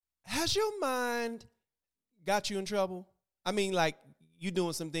Has your mind got you in trouble? I mean, like, you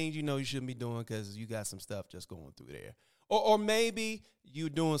doing some things you know you shouldn't be doing because you got some stuff just going through there. Or maybe you're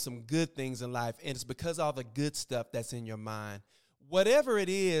doing some good things in life, and it's because of all the good stuff that's in your mind. Whatever it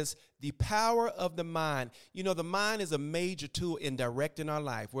is, the power of the mind, the mind is a major tool in directing our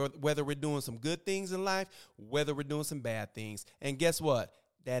life, whether we're doing some good things in life, whether we're doing some bad things. And guess what?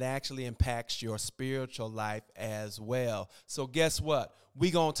 That actually impacts your spiritual life as well. So guess what?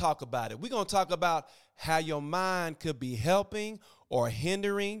 We're going to talk about it. We're going to talk about how your mind could be helping or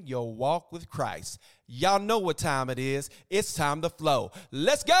hindering your walk with Christ. Y'all know what time it is. It's time to flow.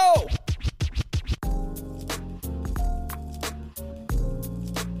 Let's go.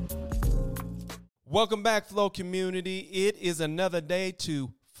 Welcome back, Flow community. It is another day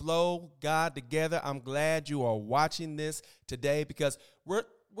to flow God together. I'm glad you are watching this today because we're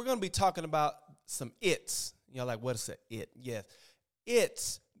going to be talking about some its. Like, what is an it? Yes,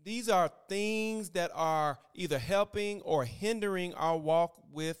 its. These are things that are either helping or hindering our walk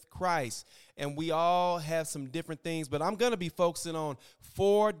with Christ. And we all have some different things, but I'm going to be focusing on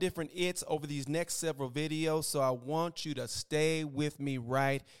 4 different its over these next several videos. So I want you to stay with me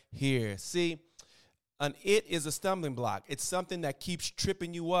right here. See, an it is a stumbling block. It's something that keeps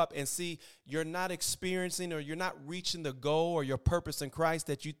tripping you up. And see, you're not experiencing or you're not reaching the goal or your purpose in Christ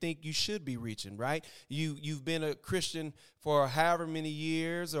that you think you should be reaching, right? You've been a Christian for however many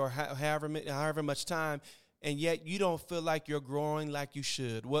years or however much time, and yet you don't feel like you're growing like you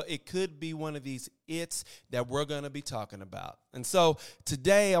should. Well, it could be one of these its that we're going to be talking about. And so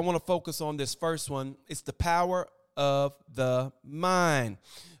today I want to focus on this first one. It's the power of the mind.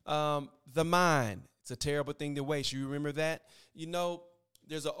 The mind. It's a terrible thing to waste. You remember that?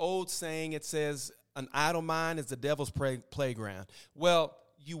 There's an old saying. It says, an idle mind is the devil's playground. Well,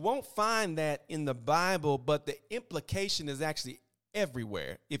 you won't find that in the Bible, but the implication is actually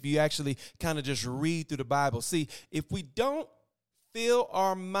everywhere if you actually kind of just read through the Bible. See, if we don't fill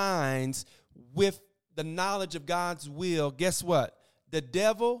our minds with the knowledge of God's will, guess what? The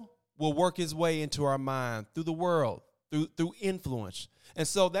devil will work his way into our mind through the world, through influence. And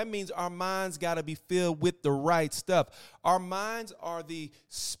so that means our minds got to be filled with the right stuff. Our minds are the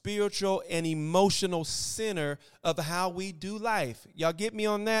spiritual and emotional center of how we do life. Y'all get me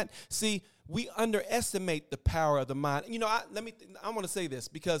on that? See, we underestimate the power of the mind. I want to say this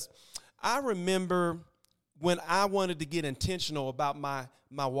because I remember when I wanted to get intentional about my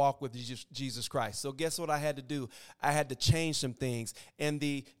walk with Jesus Christ. So guess what I had to do? I had to change some things. And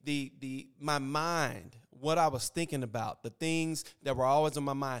my mind, what I was thinking about, the things that were always on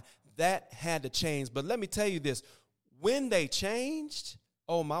my mind, that had to change. But let me tell you this, when they changed,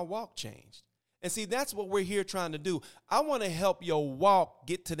 my walk changed. And see, that's what we're here trying to do. I want to help your walk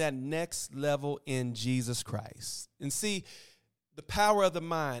get to that next level in Jesus Christ. And see, the power of the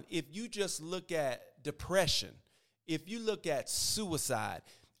mind, if you just look at depression, if you look at suicide,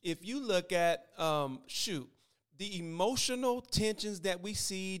 if you look at, the emotional tensions that we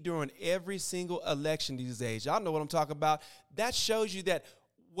see during every single election these days, y'all know what I'm talking about. That shows you that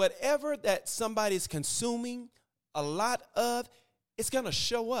whatever that somebody is consuming a lot of, it's going to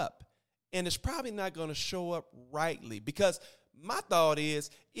show up. And it's probably not going to show up rightly, because my thought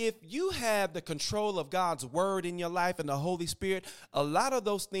is, if you have the control of God's word in your life and the Holy Spirit, a lot of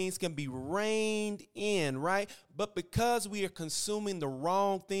those things can be reined in, right? But because we are consuming the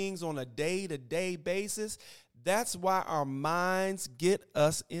wrong things on a day-to-day basis, that's why our minds get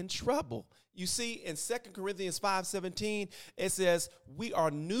us in trouble. You see, in 2 Corinthians 5:17, it says, we are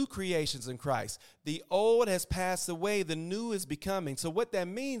new creations in Christ. The old has passed away. The new is becoming. So what that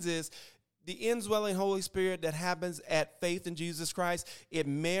means is the indwelling Holy Spirit that happens at faith in Jesus Christ, it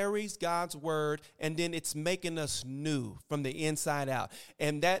marries God's word, and then it's making us new from the inside out.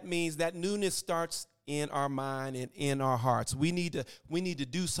 And that means that newness starts in our mind and in our hearts. We need to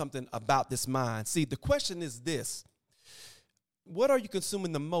do something about this mind. See, the question is this: what are you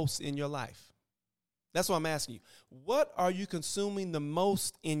consuming the most in your life? That's what I'm asking you. What are you consuming the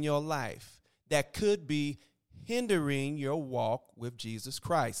most in your life that could be hindering your walk with Jesus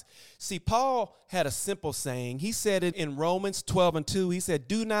Christ? See, Paul had a simple saying. He said it in Romans 12:2. He said,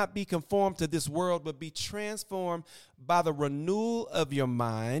 do not be conformed to this world, but be transformed by the renewal of your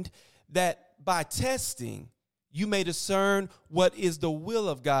mind, that by testing you may discern what is the will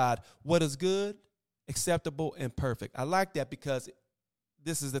of God, what is good, acceptable, and perfect. I like that because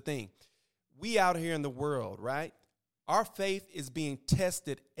this is the thing. We out here in the world, right? Our faith is being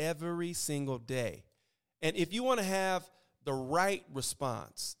tested every single day. And if you want to have the right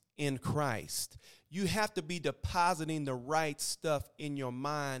response in Christ, You have to be depositing the right stuff in your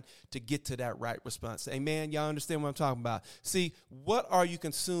mind to get to that right response. Amen? Y'all understand what I'm talking about? See, what are you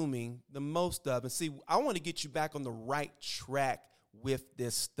consuming the most of? And see, I want to get you back on the right track with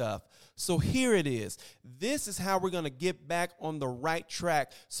this stuff. So here it is. This is how we're going to get back on the right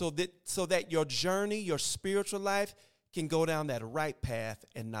track so that your journey, your spiritual life can go down that right path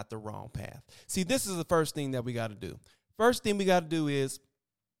and not the wrong path. See, this is the first thing that we got to do. First thing we got to do is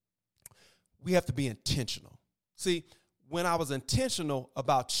we have to be intentional. See, when I was intentional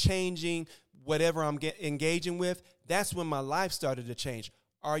about changing whatever I'm engaging with, that's when my life started to change.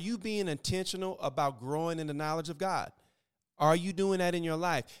 Are you being intentional about growing in the knowledge of God? Are you doing that in your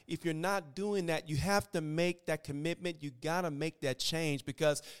life? If you're not doing that, you have to make that commitment. You got to make that change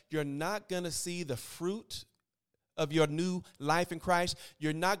because you're not going to see the fruit of your new life in Christ.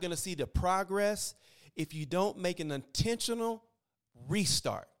 You're not going to see the progress if you don't make an intentional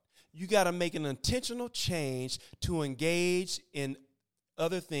restart. You got to make an intentional change to engage in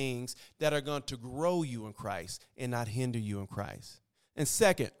other things that are going to grow you in Christ and not hinder you in Christ. And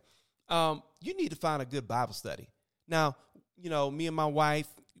second, you need to find a good Bible study. Now, you know, me and my wife,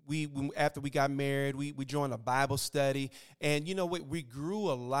 we after we got married, we joined a Bible study, and you know what, we grew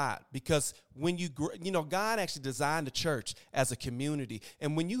a lot because when you grow, you know, God actually designed the church as a community,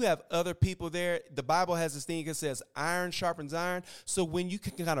 and when you have other people there, the Bible has this thing that says iron sharpens iron. So when you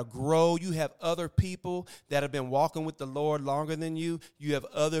can kind of grow, you have other people that have been walking with the Lord longer than you. You have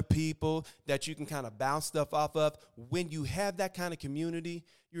other people that you can kind of bounce stuff off of. When you have that kind of community,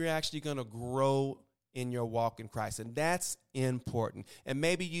 you're actually going to grow in your walk in Christ. And that's important. And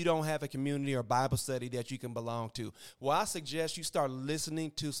maybe you don't have a community or Bible study that you can belong to. Well, I suggest you start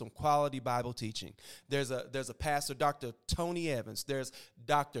listening to some quality Bible teaching. There's a pastor, Dr. Tony Evans. There's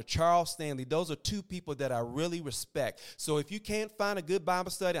Dr. Charles Stanley. Those are two people that I really respect. So if you can't find a good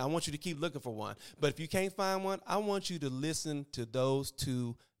Bible study, I want you to keep looking for one. But if you can't find one, I want you to listen to those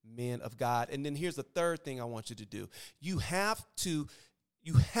two men of God. And then here's the third thing I want you to do. You have to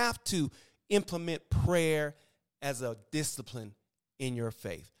implement prayer as a discipline in your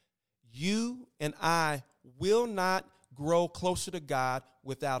faith. You and I will not grow closer to God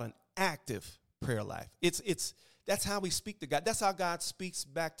without an active prayer life. That's how we speak to God. That's how God speaks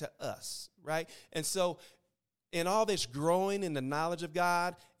back to us, right? And so in all this growing in the knowledge of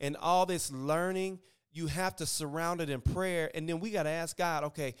God and all this learning, you have to surround it in prayer. And then we got to ask God,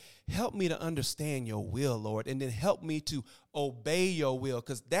 okay, help me to understand your will, Lord. And then help me to obey your will,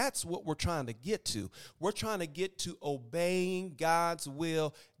 because that's what we're trying to get to. We're trying to get to obeying God's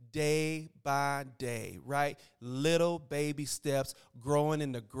will day by day, right? Little baby steps, growing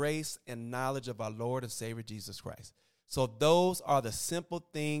in the grace and knowledge of our Lord and Savior, Jesus Christ. So those are the simple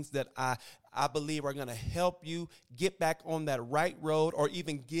things that I believe are going to help you get back on that right road, or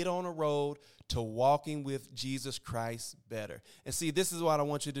even get on a road to walking with Jesus Christ better. And see, this is what I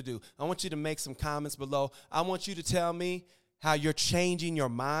want you to do. I want you to make some comments below. I want you to tell me how you're changing your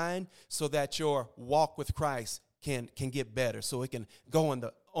mind so that your walk with Christ can get better, so it can go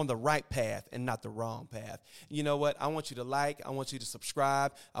on the right path and not the wrong path. You know what? I want you to like, I want you to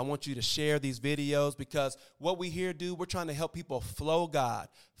subscribe, I want you to share these videos, because what we here do, we're trying to help people flow God,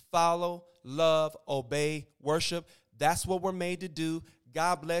 follow, love, obey, worship. That's what we're made to do.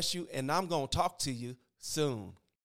 God bless you, and I'm going to talk to you soon.